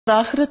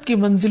آخرت کی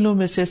منزلوں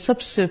میں سے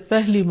سب سے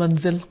پہلی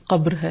منزل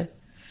قبر ہے،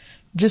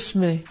 جس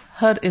میں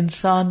ہر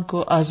انسان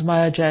کو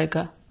آزمایا جائے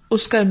گا،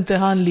 اس کا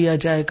امتحان لیا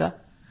جائے گا۔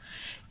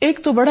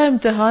 ایک تو بڑا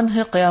امتحان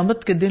ہے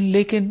قیامت کے دن،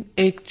 لیکن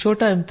ایک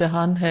چھوٹا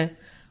امتحان ہے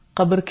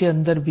قبر کے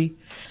اندر بھی۔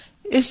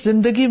 اس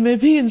زندگی میں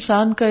بھی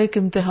انسان کا ایک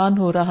امتحان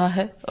ہو رہا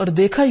ہے اور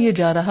دیکھا یہ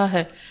جا رہا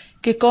ہے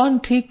کہ کون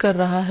ٹھیک کر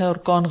رہا ہے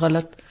اور کون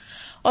غلط،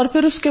 اور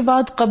پھر اس کے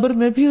بعد قبر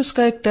میں بھی اس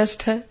کا ایک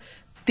ٹیسٹ ہے۔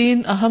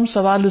 3 اہم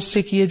سوال اس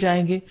سے کیے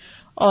جائیں گے،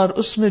 اور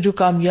اس میں جو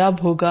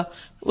کامیاب ہوگا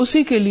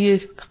اسی کے لیے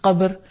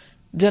قبر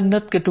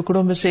جنت کے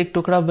ٹکڑوں میں سے ایک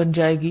ٹکڑا بن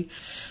جائے گی۔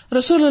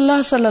 رسول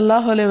اللہ صلی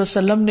اللہ علیہ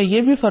وسلم نے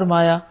یہ بھی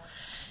فرمایا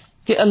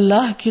کہ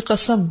اللہ کی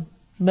قسم،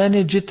 میں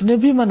نے جتنے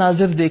بھی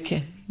مناظر دیکھے،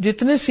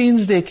 جتنے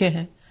سینز دیکھے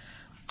ہیں،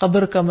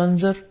 قبر کا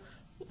منظر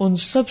ان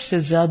سب سے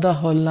زیادہ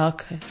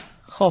ہولناک ہے،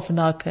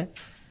 خوفناک ہے۔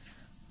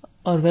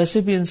 اور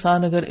ویسے بھی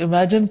انسان اگر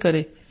امیجن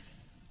کرے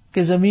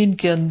کہ زمین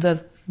کے اندر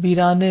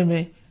ویرانے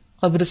میں،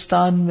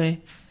 قبرستان میں،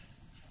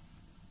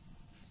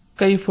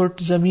 کئی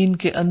فٹ زمین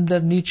کے اندر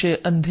نیچے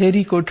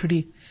اندھیری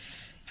کوٹھڑی،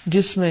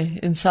 جس میں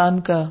انسان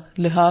کا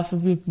لحاف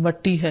بھی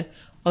مٹی ہے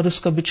اور اس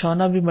کا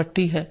بچھونا بھی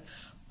مٹی ہے،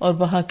 اور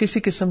وہاں کسی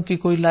قسم کی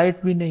کوئی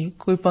لائٹ بھی نہیں،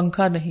 کوئی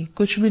پنکھا نہیں،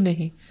 کچھ بھی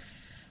نہیں،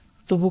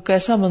 تو وہ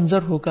کیسا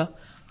منظر ہوگا۔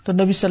 تو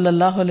نبی صلی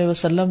اللہ علیہ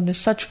وسلم نے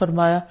سچ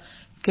فرمایا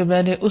کہ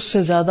میں نے اس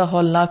سے زیادہ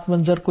ہولناک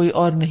منظر کوئی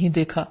اور نہیں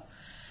دیکھا۔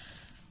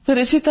 پھر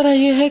اسی طرح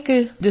یہ ہے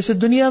کہ جیسے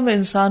دنیا میں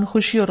انسان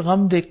خوشی اور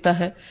غم دیکھتا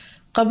ہے،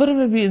 قبر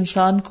میں بھی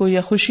انسان کو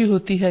یا خوشی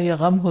ہوتی ہے یا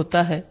غم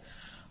ہوتا ہے،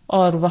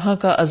 اور وہاں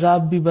کا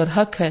عذاب بھی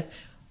برحق ہے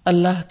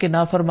اللہ کے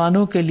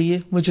نافرمانوں کے لیے،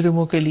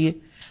 مجرموں کے لیے۔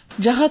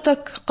 جہاں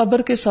تک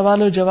قبر کے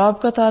سوال و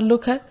جواب کا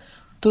تعلق ہے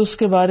تو اس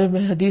کے بارے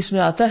میں حدیث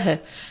میں آتا ہے،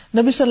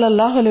 نبی صلی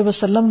اللہ علیہ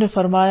وسلم نے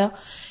فرمایا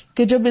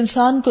کہ جب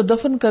انسان کو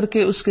دفن کر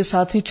کے اس کے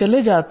ساتھی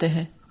چلے جاتے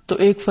ہیں تو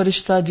ایک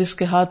فرشتہ جس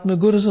کے ہاتھ میں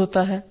گرز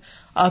ہوتا ہے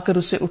آ کر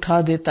اسے اٹھا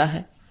دیتا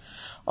ہے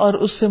اور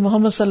اس سے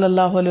محمد صلی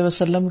اللہ علیہ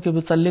وسلم کے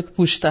متعلق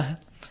پوچھتا ہے۔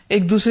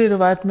 ایک دوسری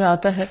روایت میں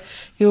آتا ہے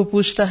کہ وہ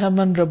پوچھتا ہے،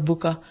 من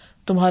ربک،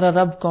 تمہارا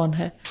رب کون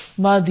ہے،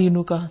 ما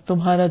دینک،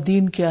 تمہارا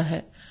دین کیا ہے،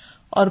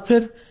 اور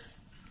پھر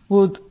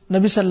وہ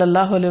نبی صلی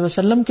اللہ علیہ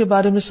وسلم کے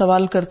بارے میں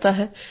سوال کرتا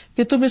ہے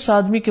کہ تم اس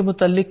آدمی کے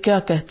متعلق کیا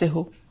کہتے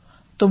ہو؟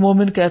 تو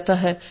مومن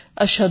کہتا ہے،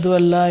 اشہد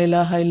ان لا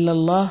الہ الا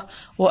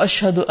اللہ و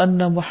اشہد ان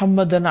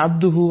محمدا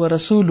عبدہ و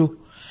رسولہ،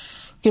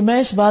 کہ میں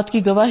اس بات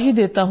کی گواہی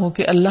دیتا ہوں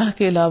کہ اللہ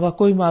کے علاوہ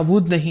کوئی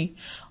معبود نہیں،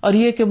 اور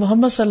یہ کہ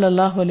محمد صلی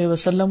اللہ علیہ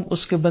وسلم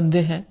اس کے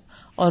بندے ہیں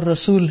اور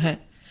رسول ہیں۔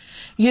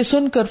 یہ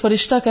سن کر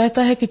فرشتہ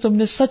کہتا ہے کہ تم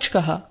نے سچ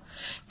کہا۔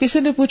 کسی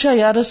نے پوچھا،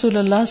 یا رسول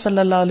اللہ صلی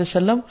اللہ علیہ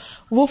وسلم،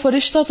 وہ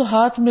فرشتہ تو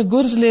ہاتھ میں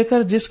گرز لے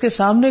کر جس کے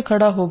سامنے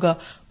کھڑا ہوگا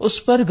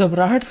اس پر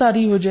گھبراہٹ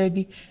طاری ہو جائے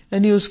گی،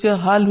 یعنی اس کے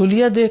حال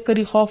حلیہ دیکھ کر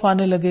ہی خوف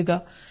آنے لگے گا۔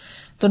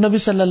 تو نبی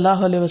صلی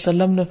اللہ علیہ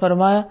وسلم نے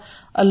فرمایا،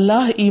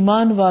 اللہ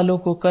ایمان والوں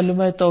کو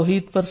کلمہ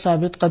توحید پر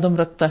ثابت قدم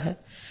رکھتا ہے،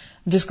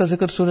 جس کا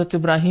ذکر سورۃ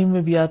ابراہیم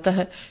میں بھی آتا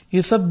ہے،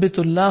 یثبت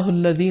اللہ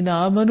الذین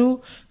آمنوا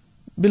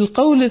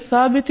بالقول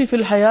الثابت فی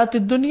الحیات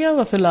الدنیا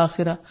وفی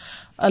الآخرہ،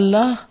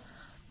 اللہ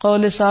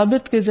قول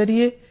ثابت کے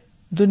ذریعے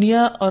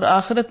دنیا اور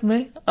آخرت میں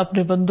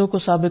اپنے بندوں کو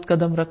ثابت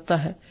قدم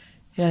رکھتا ہے،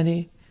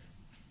 یعنی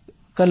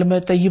کلمہ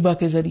طیبہ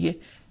کے ذریعے۔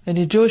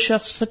 یعنی جو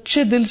شخص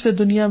سچے دل سے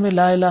دنیا میں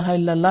لا الہ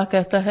الا اللہ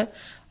کہتا ہے،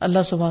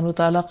 اللہ سبحانہ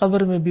وتعالیٰ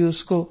قبر میں بھی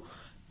اس کو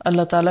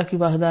اللہ تعالیٰ کی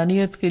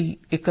وحدانیت کے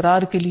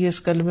اقرار کے لیے اس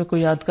کلمے کو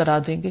یاد کرا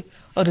دیں گے،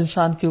 اور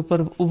انسان کے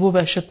اوپر وہ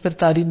وحشت پھر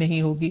طاری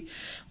نہیں ہوگی،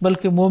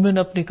 بلکہ مومن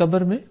اپنی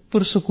قبر میں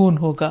پرسکون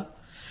ہوگا۔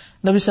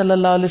 نبی صلی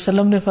اللہ علیہ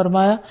وسلم نے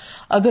فرمایا،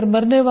 اگر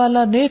مرنے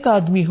والا نیک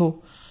آدمی ہو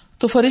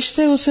تو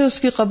فرشتے اسے اس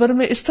کی قبر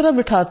میں اس طرح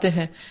بٹھاتے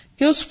ہیں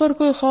کہ اس پر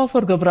کوئی خوف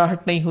اور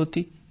گھبراہٹ نہیں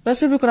ہوتی۔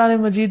 ویسے بھی قرآن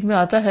مجید میں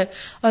آتا ہے،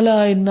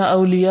 الا ان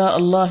اولیاء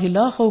اللہ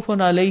لا خوف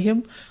علیہم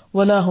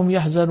ولا هم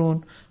یحزنون،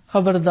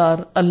 خبردار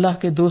اللہ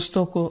کے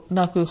دوستوں کو نہ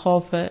کوئی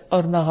خوف ہے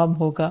اور نہ غم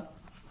ہوگا۔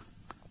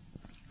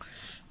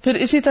 پھر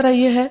اسی طرح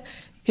یہ ہے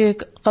کہ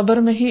قبر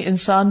میں ہی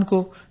انسان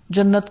کو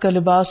جنت کا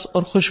لباس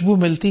اور خوشبو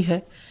ملتی ہے۔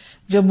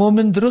 جب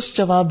مومن درست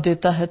جواب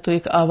دیتا ہے تو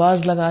ایک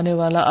آواز لگانے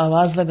والا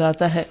آواز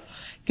لگاتا ہے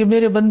کہ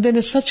میرے بندے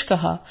نے سچ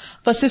کہا،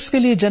 بس اس کے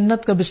لیے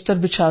جنت کا بستر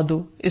بچھا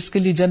دو، اس کے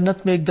لیے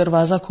جنت میں ایک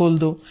دروازہ کھول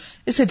دو،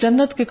 اسے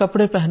جنت کے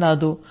کپڑے پہنا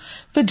دو۔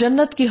 پھر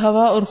جنت کی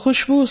ہوا اور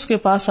خوشبو اس کے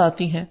پاس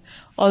آتی ہیں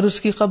اور اس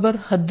کی قبر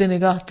حد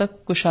نگاہ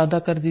تک کشادہ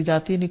کر دی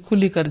جاتی ہے، یعنی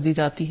کھلی کر دی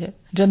جاتی ہے۔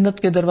 جنت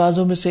کے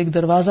دروازوں میں سے ایک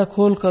دروازہ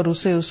کھول کر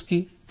اسے اس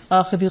کی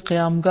آخری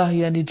قیامگاہ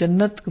یعنی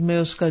جنت میں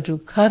اس کا جو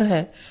گھر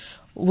ہے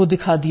وہ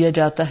دکھا دیا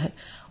جاتا ہے،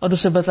 اور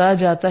اسے بتایا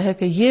جاتا ہے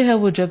کہ یہ ہے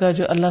وہ جگہ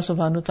جو اللہ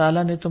سبحانہ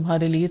تعالیٰ نے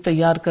تمہارے لیے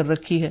تیار کر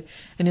رکھی ہے۔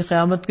 یعنی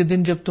قیامت کے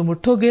دن جب تم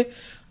اٹھو گے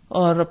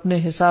اور اپنے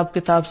حساب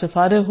کتاب سے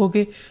فارغ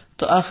ہوگے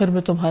تو آخر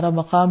میں تمہارا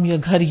مقام یا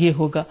گھر یہ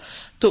ہوگا،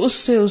 تو اس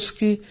سے اس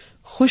کی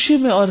خوشی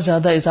میں اور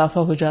زیادہ اضافہ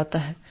ہو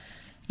جاتا ہے۔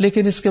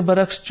 لیکن اس کے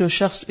برعکس جو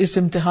شخص اس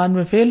امتحان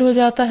میں فیل ہو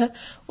جاتا ہے،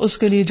 اس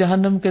کے لیے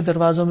جہنم کے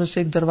دروازوں میں سے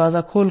ایک دروازہ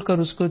کھول کر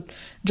اس کو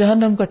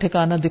جہنم کا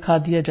ٹھکانہ دکھا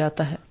دیا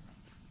جاتا ہے۔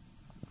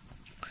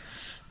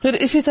 پھر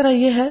اسی طرح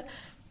یہ ہے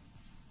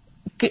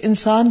کہ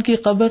انسان کی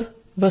قبر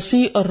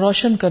وسیع اور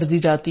روشن کر دی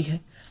جاتی ہے۔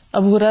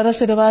 ابو ہریرہ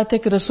سے روایت ہے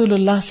کہ رسول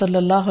اللہ صلی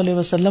اللہ علیہ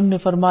وسلم نے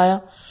فرمایا،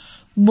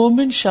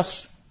 مومن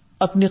شخص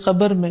اپنی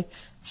قبر میں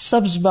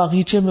سبز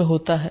باغیچے میں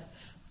ہوتا ہے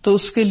تو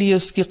اس کے لیے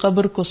اس کی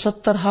قبر کو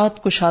 70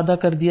 ہاتھ کشادہ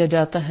کر دیا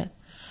جاتا ہے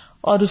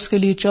اور اس کے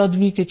لیے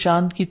 14ویں کے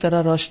چاند کی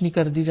طرح روشنی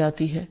کر دی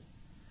جاتی ہے.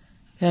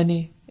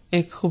 یعنی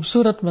ایک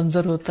خوبصورت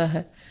منظر ہوتا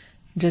ہے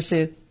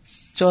جیسے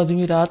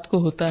 14ویں رات کو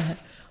ہوتا ہے،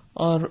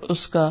 اور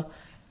اس کا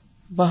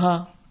وہاں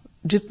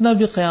جتنا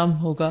بھی قیام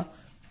ہوگا،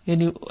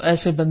 یعنی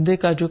ایسے بندے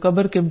کا جو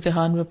قبر کے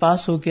امتحان میں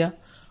پاس ہو گیا،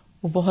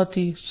 وہ بہت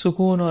ہی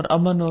سکون اور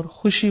امن اور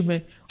خوشی میں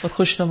اور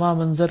خوشنما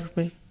منظر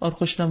میں اور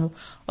خوشنما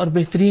اور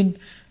بہترین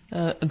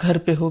گھر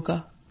پہ ہوگا.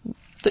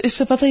 تو اس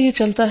سے پتہ یہ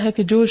چلتا ہے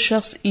کہ جو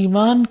شخص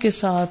ایمان کے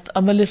ساتھ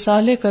عمل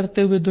صالح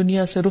کرتے ہوئے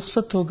دنیا سے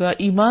رخصت ہوگا،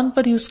 ایمان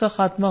پر ہی اس کا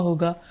خاتمہ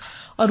ہوگا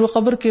اور وہ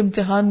قبر کے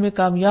امتحان میں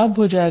کامیاب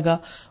ہو جائے گا،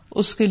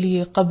 اس کے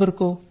لیے قبر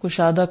کو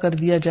کشادہ کر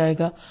دیا جائے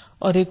گا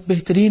اور ایک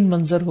بہترین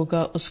منظر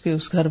ہوگا اس کے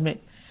اس گھر میں.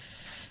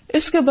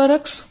 اس کے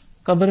برعکس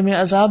قبر میں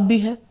عذاب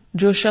بھی ہے.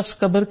 جو شخص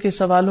قبر کے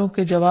سوالوں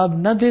کے جواب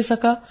نہ دے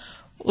سکا،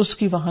 اس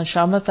کی وہاں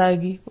شامت آئے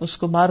گی، اس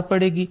کو مار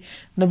پڑے گی.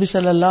 نبی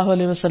صلی اللہ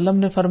علیہ وسلم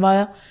نے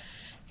فرمایا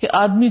کہ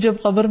آدمی جب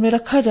قبر میں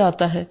رکھا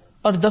جاتا ہے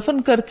اور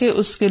دفن کر کے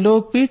اس کے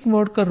لوگ پیٹ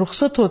موڑ کر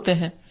رخصت ہوتے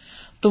ہیں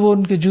تو وہ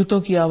ان کے جوتوں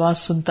کی آواز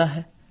سنتا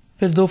ہے.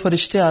 پھر 2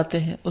 فرشتے آتے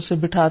ہیں، اسے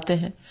بٹھاتے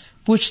ہیں،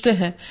 پوچھتے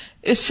ہیں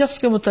اس شخص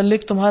کے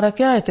متعلق تمہارا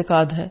کیا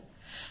اعتقاد ہے؟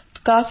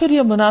 کافر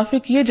یا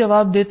منافق یہ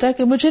جواب دیتا ہے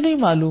کہ مجھے نہیں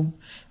معلوم،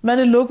 میں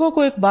نے لوگوں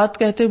کو ایک بات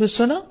کہتے ہوئے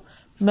سنا،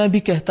 میں بھی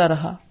کہتا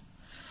رہا.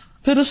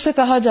 پھر اس سے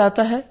کہا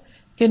جاتا ہے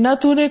کہ نہ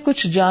تو نے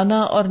کچھ جانا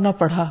اور نہ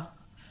پڑھا.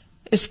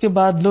 اس کے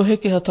بعد لوہے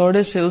کے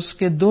ہتھوڑے سے اس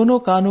کے دونوں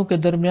کانوں کے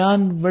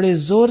درمیان بڑے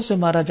زور سے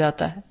مارا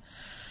جاتا ہے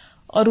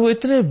اور وہ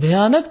اتنے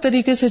بھیانک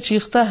طریقے سے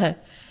چیختا ہے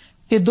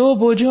کہ 2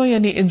 بوجھوں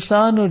یعنی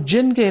انسان اور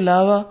جن کے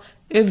علاوہ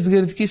ارد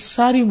گرد کی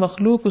ساری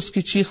مخلوق اس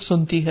کی چیخ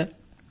سنتی ہے.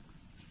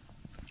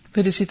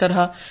 پھر اسی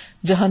طرح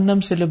جہنم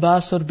سے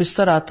لباس اور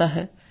بستر آتا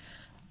ہے.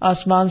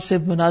 آسمان سے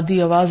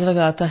منادی آواز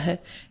لگاتا ہے،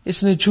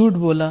 اس نے جھوٹ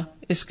بولا،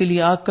 اس کے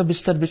لیے آگ کا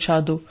بستر بچھا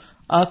دو،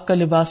 آگ کا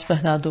لباس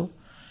پہنا دو.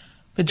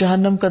 پھر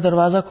جہنم کا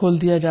دروازہ کھول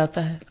دیا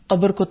جاتا ہے،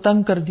 قبر کو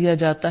تنگ کر دیا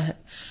جاتا ہے.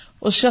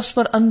 اس شخص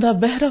پر اندھا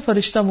بہرا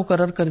فرشتہ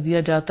مقرر کر دیا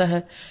جاتا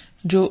ہے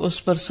جو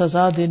اس پر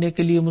سزا دینے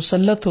کے لیے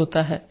مسلط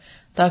ہوتا ہے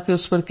تاکہ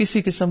اس پر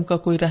کسی قسم کا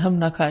کوئی رحم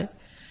نہ کھائے.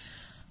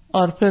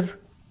 اور پھر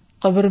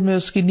قبر میں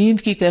اس کی نیند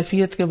کی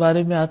کیفیت کے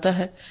بارے میں آتا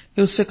ہے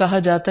کہ اس سے کہا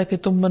جاتا ہے کہ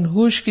تم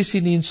منحوش کسی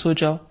نیند سو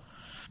جاؤ.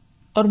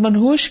 اور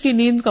منحوش کی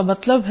نیند کا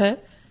مطلب ہے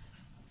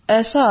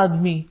ایسا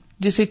آدمی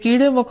جسے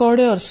کیڑے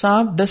مکوڑے اور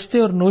سانپ ڈستے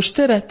اور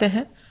نوچتے رہتے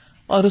ہیں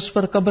اور اس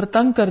پر قبر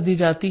تنگ کر دی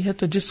جاتی ہے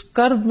تو جس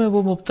کرب میں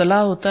وہ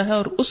مبتلا ہوتا ہے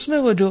اور اس میں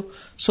وہ جو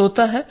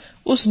سوتا ہے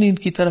اس نیند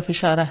کی طرف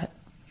اشارہ ہے.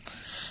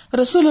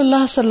 رسول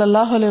اللہ صلی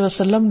اللہ علیہ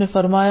وسلم نے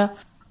فرمایا،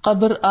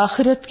 قبر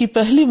آخرت کی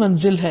پہلی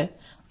منزل ہے،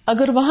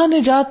 اگر وہاں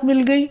نجات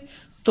مل گئی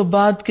تو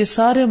بعد کے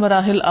سارے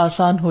مراحل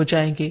آسان ہو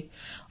جائیں گے،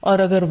 اور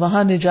اگر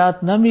وہاں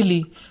نجات نہ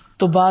ملی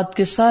تو بعد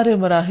کے سارے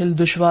مراحل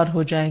دشوار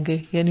ہو جائیں گے،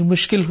 یعنی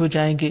مشکل ہو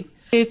جائیں گے.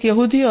 ایک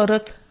یہودی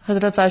عورت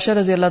حضرت عائشہ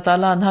رضی اللہ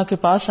تعالی عنہا کے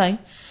پاس آئی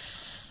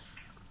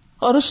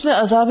اور اس نے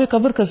عذاب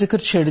قبر کا ذکر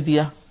چھیڑ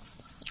دیا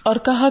اور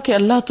کہا کہ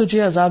اللہ تجھے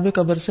عذاب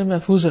قبر سے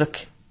محفوظ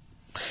رکھے.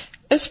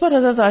 اس پر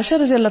حضرت عائشہ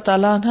رضی اللہ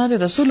تعالی عنہا نے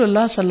رسول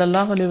اللہ صلی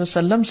اللہ علیہ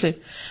وسلم سے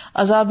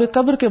عذاب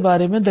قبر کے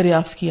بارے میں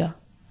دریافت کیا.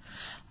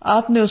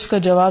 آپ نے اس کا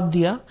جواب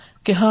دیا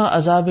کہ ہاں،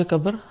 عذاب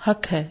قبر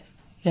حق ہے،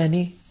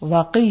 یعنی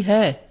واقعی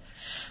ہے.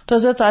 تو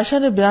حضرت عائشہ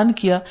نے بیان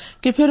کیا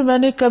کہ پھر میں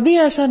نے کبھی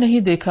ایسا نہیں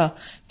دیکھا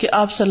کہ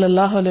آپ صلی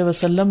اللہ علیہ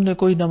وسلم نے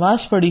کوئی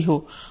نماز پڑھی ہو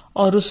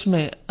اور اس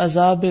میں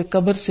عذاب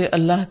قبر سے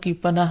اللہ کی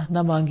پناہ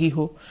نہ مانگی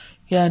ہو.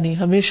 یعنی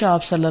ہمیشہ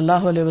آپ صلی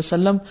اللہ علیہ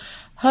وسلم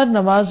ہر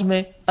نماز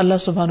میں اللہ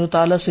سبحانہ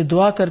وتعالی سے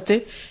دعا کرتے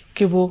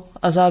کہ وہ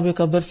عذاب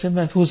قبر سے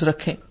محفوظ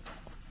رکھیں.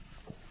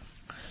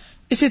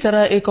 اسی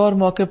طرح ایک اور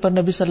موقع پر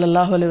نبی صلی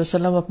اللہ علیہ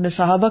وسلم اپنے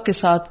صحابہ کے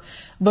ساتھ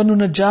بنو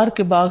نجار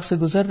کے باغ سے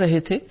گزر رہے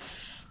تھے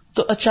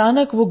تو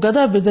اچانک وہ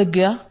گدھا بدک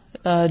گیا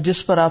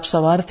جس پر آپ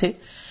سوار تھے،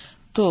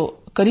 تو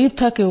قریب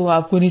تھا کہ وہ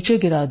آپ کو نیچے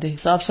گرا دے.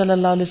 تو آپ صلی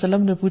اللہ علیہ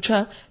وسلم نے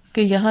پوچھا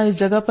کہ یہاں اس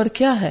جگہ پر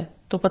کیا ہے؟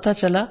 تو پتہ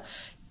چلا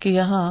کہ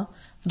یہاں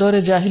دور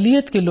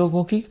جاہلیت کے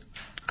لوگوں کی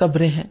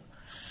قبریں ہیں.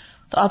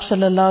 تو آپ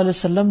صلی اللہ علیہ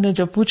وسلم نے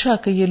جب پوچھا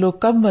کہ یہ لوگ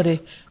کب مرے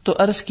تو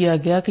عرض کیا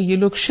گیا کہ یہ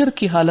لوگ شرک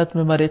کی حالت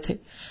میں مرے تھے.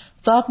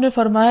 تو آپ نے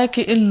فرمایا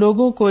کہ ان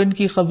لوگوں کو ان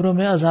کی قبروں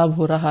میں عذاب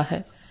ہو رہا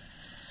ہے.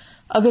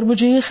 اگر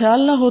مجھے یہ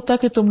خیال نہ ہوتا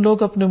کہ تم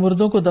لوگ اپنے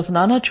مردوں کو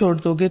دفنانا چھوڑ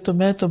دو گے تو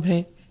میں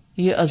تمہیں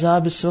یہ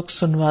عذاب اس وقت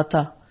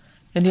سنواتا،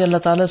 یعنی اللہ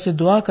تعالیٰ سے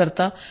دعا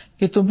کرتا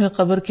کہ تمہیں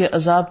قبر کے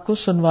عذاب کو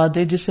سنوا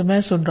دے جسے میں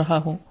سن رہا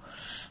ہوں.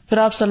 پھر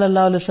آپ صلی اللہ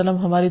علیہ وسلم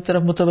ہماری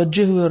طرف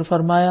متوجہ ہوئے اور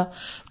فرمایا،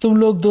 تم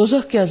لوگ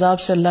دوزخ کے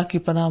عذاب سے اللہ کی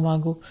پناہ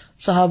مانگو.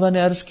 صحابہ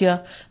نے عرض کیا،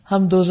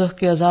 ہم دوزخ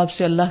کے عذاب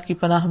سے اللہ کی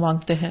پناہ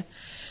مانگتے ہیں.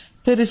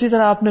 پھر اسی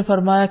طرح آپ نے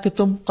فرمایا کہ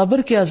تم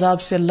قبر کے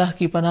عذاب سے اللہ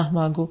کی پناہ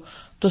مانگو.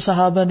 تو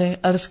صحابہ نے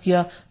عرض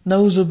کیا،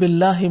 نعوذ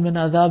باللہ من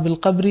عذاب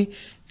القبر،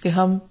 کہ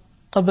ہم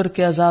قبر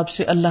کے عذاب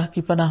سے اللہ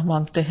کی پناہ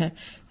مانگتے ہیں،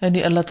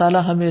 یعنی اللہ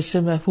تعالیٰ ہمیں اس سے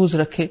محفوظ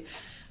رکھے.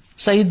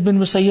 سعید بن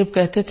مسیب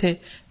کہتے تھے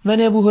میں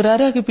نے ابو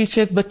ہریرہ کے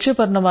پیچھے ایک بچے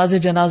پر نماز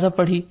جنازہ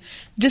پڑھی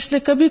جس نے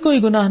کبھی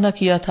کوئی گناہ نہ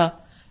کیا تھا،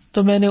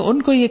 تو میں نے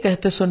ان کو یہ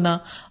کہتے سنا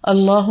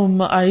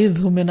اللہم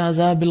اعیذہ من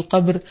عذاب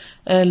القبر،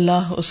 اے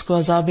اللہ اس کو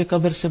عذاب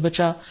قبر سے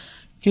بچا،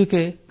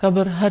 کیونکہ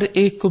قبر ہر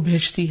ایک کو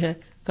بھیجتی ہے،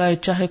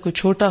 چاہے کوئی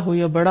چھوٹا ہو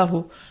یا بڑا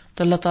ہو۔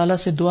 تو اللہ تعالیٰ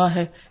سے دعا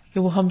ہے کہ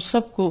وہ ہم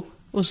سب کو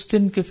اس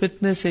دن کے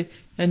فتنے سے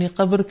یعنی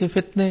قبر کے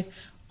فتنے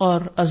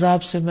اور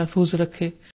عذاب سے محفوظ رکھے۔